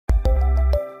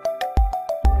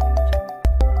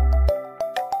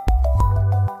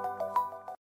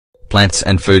Plants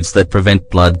and foods that prevent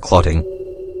blood clotting.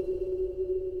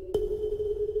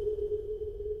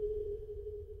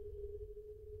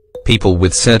 People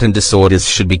with certain disorders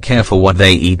should be careful what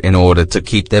they eat in order to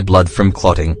keep their blood from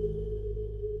clotting.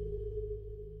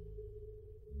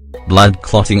 Blood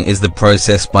clotting is the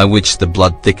process by which the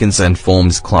blood thickens and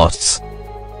forms clots.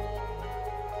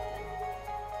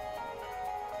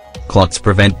 Clots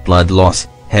prevent blood loss,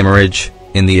 hemorrhage,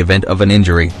 in the event of an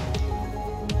injury.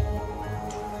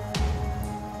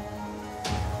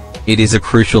 It is a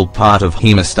crucial part of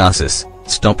hemostasis,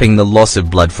 stopping the loss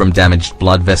of blood from damaged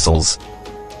blood vessels.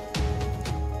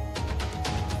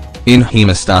 In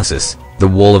hemostasis, the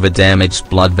wall of a damaged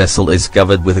blood vessel is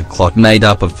covered with a clot made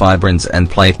up of fibrins and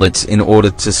platelets in order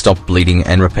to stop bleeding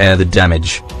and repair the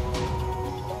damage.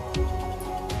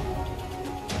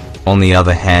 On the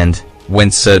other hand,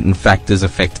 when certain factors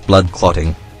affect blood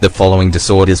clotting, the following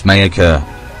disorders may occur: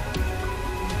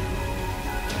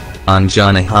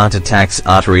 angina, heart attacks,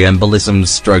 artery embolisms,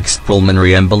 strokes,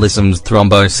 pulmonary embolisms,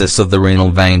 thrombosis of the renal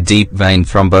vein, deep vein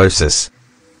thrombosis.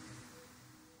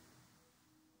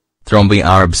 Thrombi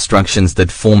are obstructions that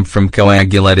form from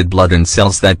coagulated blood and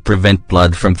cells that prevent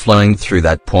blood from flowing through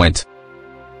that point.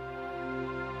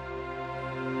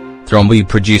 Thrombi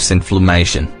produce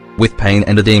inflammation, with pain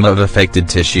and edema of affected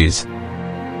tissues.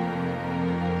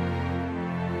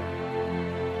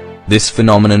 This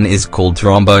phenomenon is called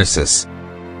thrombosis.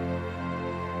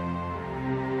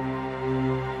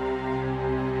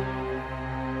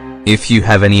 If you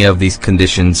have any of these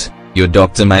conditions, your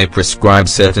doctor may prescribe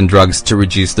certain drugs to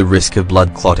reduce the risk of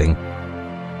blood clotting.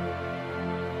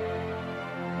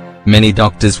 Many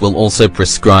doctors will also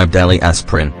prescribe daily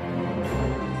aspirin.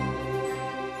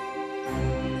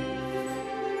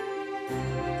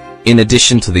 In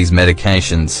addition to these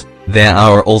medications, there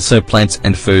are also plants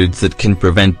and foods that can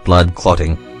prevent blood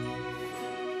clotting.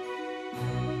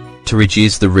 To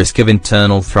reduce the risk of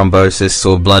internal thrombosis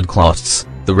or blood clots,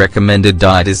 the recommended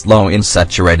diet is low in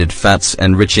saturated fats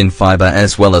and rich in fiber,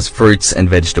 as well as fruits and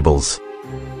vegetables.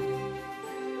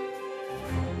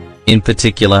 In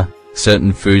particular,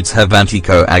 certain foods have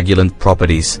anticoagulant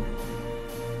properties.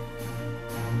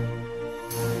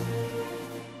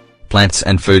 Plants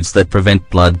and foods that prevent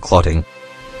blood clotting.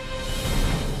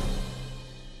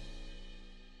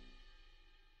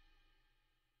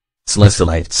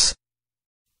 Salicylates.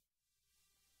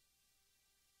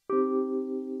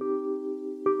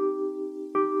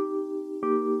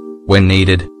 When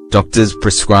needed, doctors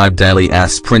prescribe daily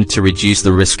aspirin to reduce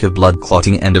the risk of blood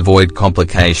clotting and avoid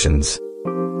complications.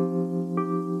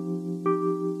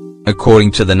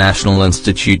 According to the National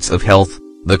Institutes of Health,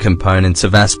 the components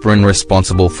of aspirin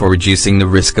responsible for reducing the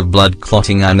risk of blood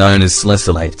clotting are known as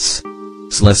salicylates.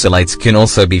 Salicylates can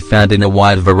also be found in a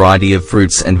wide variety of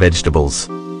fruits and vegetables.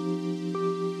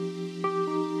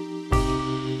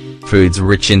 Foods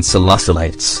rich in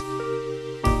salicylates.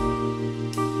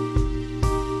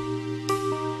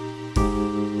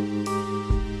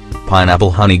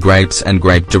 Pineapple, honey, grapes and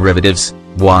grape derivatives,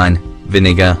 wine,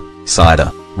 vinegar,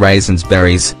 cider, raisins,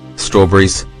 berries,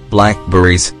 strawberries,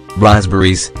 blackberries,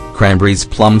 raspberries, cranberries,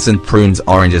 plums and prunes,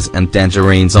 oranges and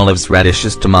tangerines, olives,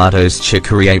 radishes, tomatoes,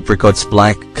 chicory, apricots,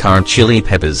 black currant, chili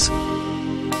peppers.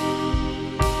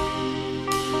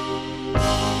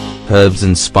 Herbs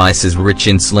and spices rich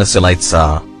in salicylates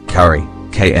are curry,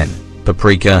 cayenne,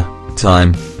 paprika,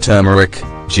 thyme, turmeric,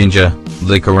 ginger,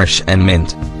 licorice and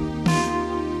mint.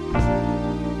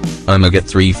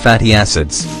 Omega-3 fatty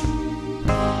acids.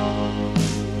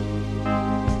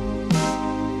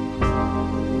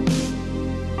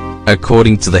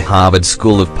 According to the Harvard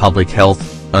School of Public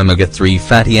Health, omega-3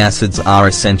 fatty acids are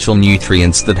essential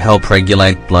nutrients that help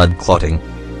regulate blood clotting.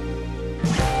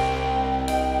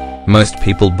 Most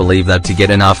people believe that to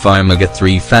get enough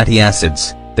omega-3 fatty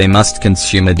acids, they must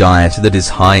consume a diet that is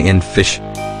high in fish.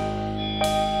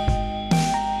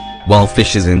 While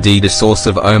fish is indeed a source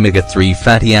of omega-3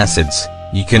 fatty acids,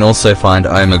 you can also find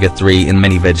omega-3 in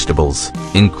many vegetables,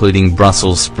 including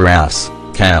Brussels sprouts,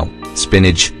 kale,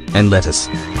 spinach, and lettuce.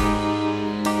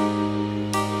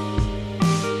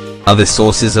 Other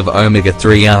sources of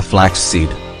omega-3 are flaxseed,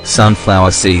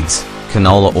 sunflower seeds,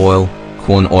 canola oil,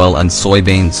 corn oil and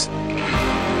soybeans.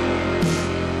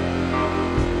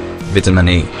 Vitamin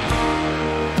E.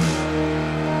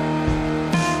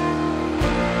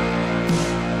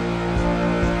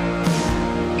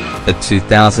 A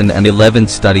 2011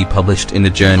 study published in the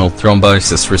journal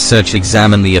Thrombosis Research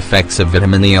examined the effects of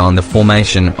vitamin E on the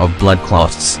formation of blood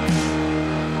clots.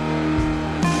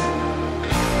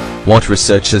 What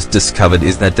researchers discovered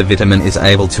is that the vitamin is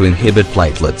able to inhibit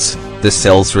platelets, the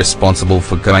cells responsible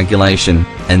for coagulation,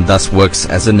 and thus works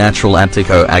as a natural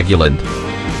anticoagulant.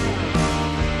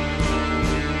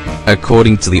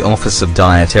 According to the Office of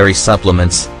Dietary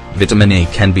Supplements, vitamin E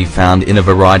can be found in a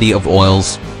variety of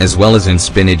oils, as well as in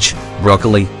spinach,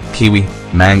 broccoli, kiwi,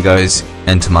 mangoes,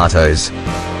 and tomatoes.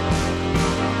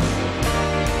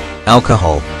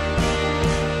 Alcohol.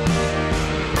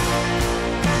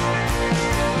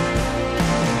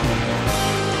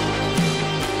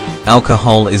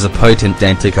 Alcohol is a potent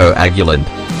anticoagulant.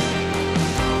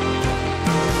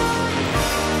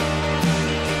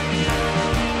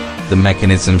 The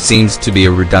mechanism seems to be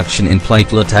a reduction in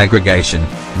platelet aggregation,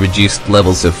 reduced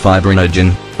levels of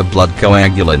fibrinogen, a blood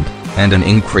coagulant, and an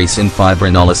increase in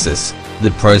fibrinolysis,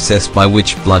 the process by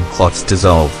which blood clots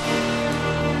dissolve.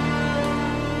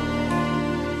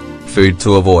 Food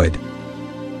to avoid.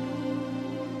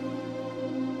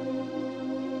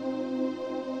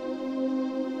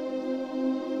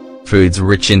 Foods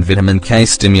rich in vitamin K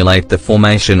stimulate the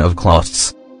formation of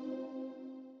clots.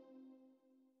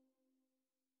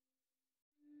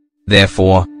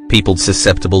 Therefore, people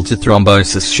susceptible to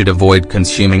thrombosis should avoid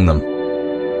consuming them.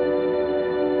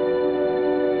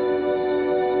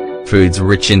 Foods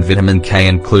rich in vitamin K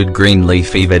include green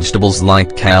leafy vegetables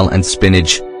like kale and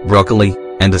spinach, broccoli,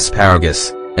 and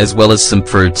asparagus, as well as some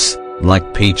fruits,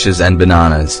 like peaches and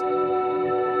bananas.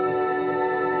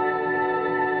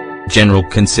 General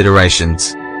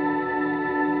considerations.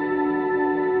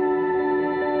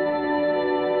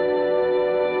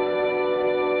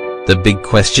 The big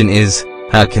question is,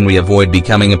 how can we avoid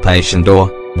becoming a patient or,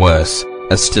 worse,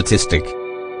 a statistic?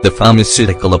 The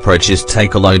pharmaceutical approaches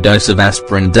take a low dose of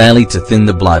aspirin daily to thin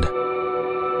the blood.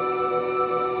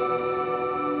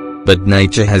 But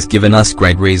nature has given us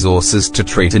great resources to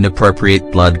treat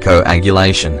inappropriate blood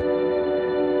coagulation.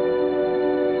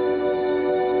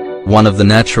 One of the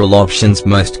natural options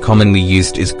most commonly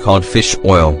used is codfish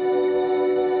oil.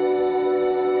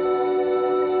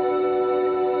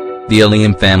 The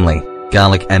Oleum family,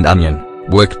 garlic and onion,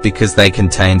 work because they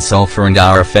contain sulfur and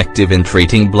are effective in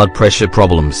treating blood pressure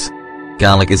problems.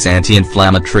 Garlic is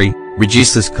anti-inflammatory,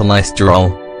 reduces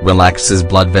cholesterol, relaxes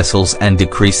blood vessels and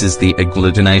decreases the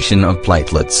agglutination of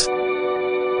platelets.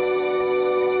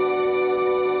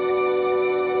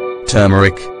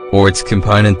 Turmeric, or its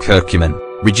component curcumin,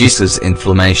 reduces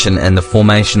inflammation and the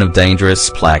formation of dangerous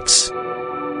plaques.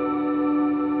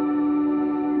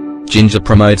 Ginger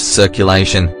promotes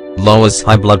circulation, lowers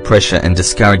high blood pressure and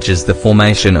discourages the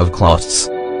formation of clots.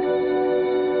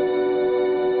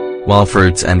 While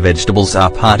fruits and vegetables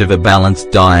are part of a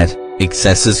balanced diet,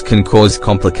 excesses can cause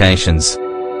complications.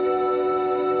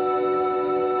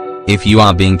 If you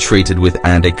are being treated with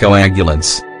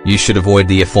anticoagulants, you should avoid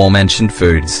the aforementioned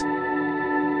foods.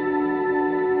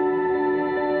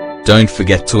 Don't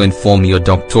forget to inform your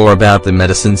doctor about the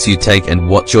medicines you take and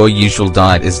what your usual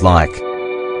diet is like.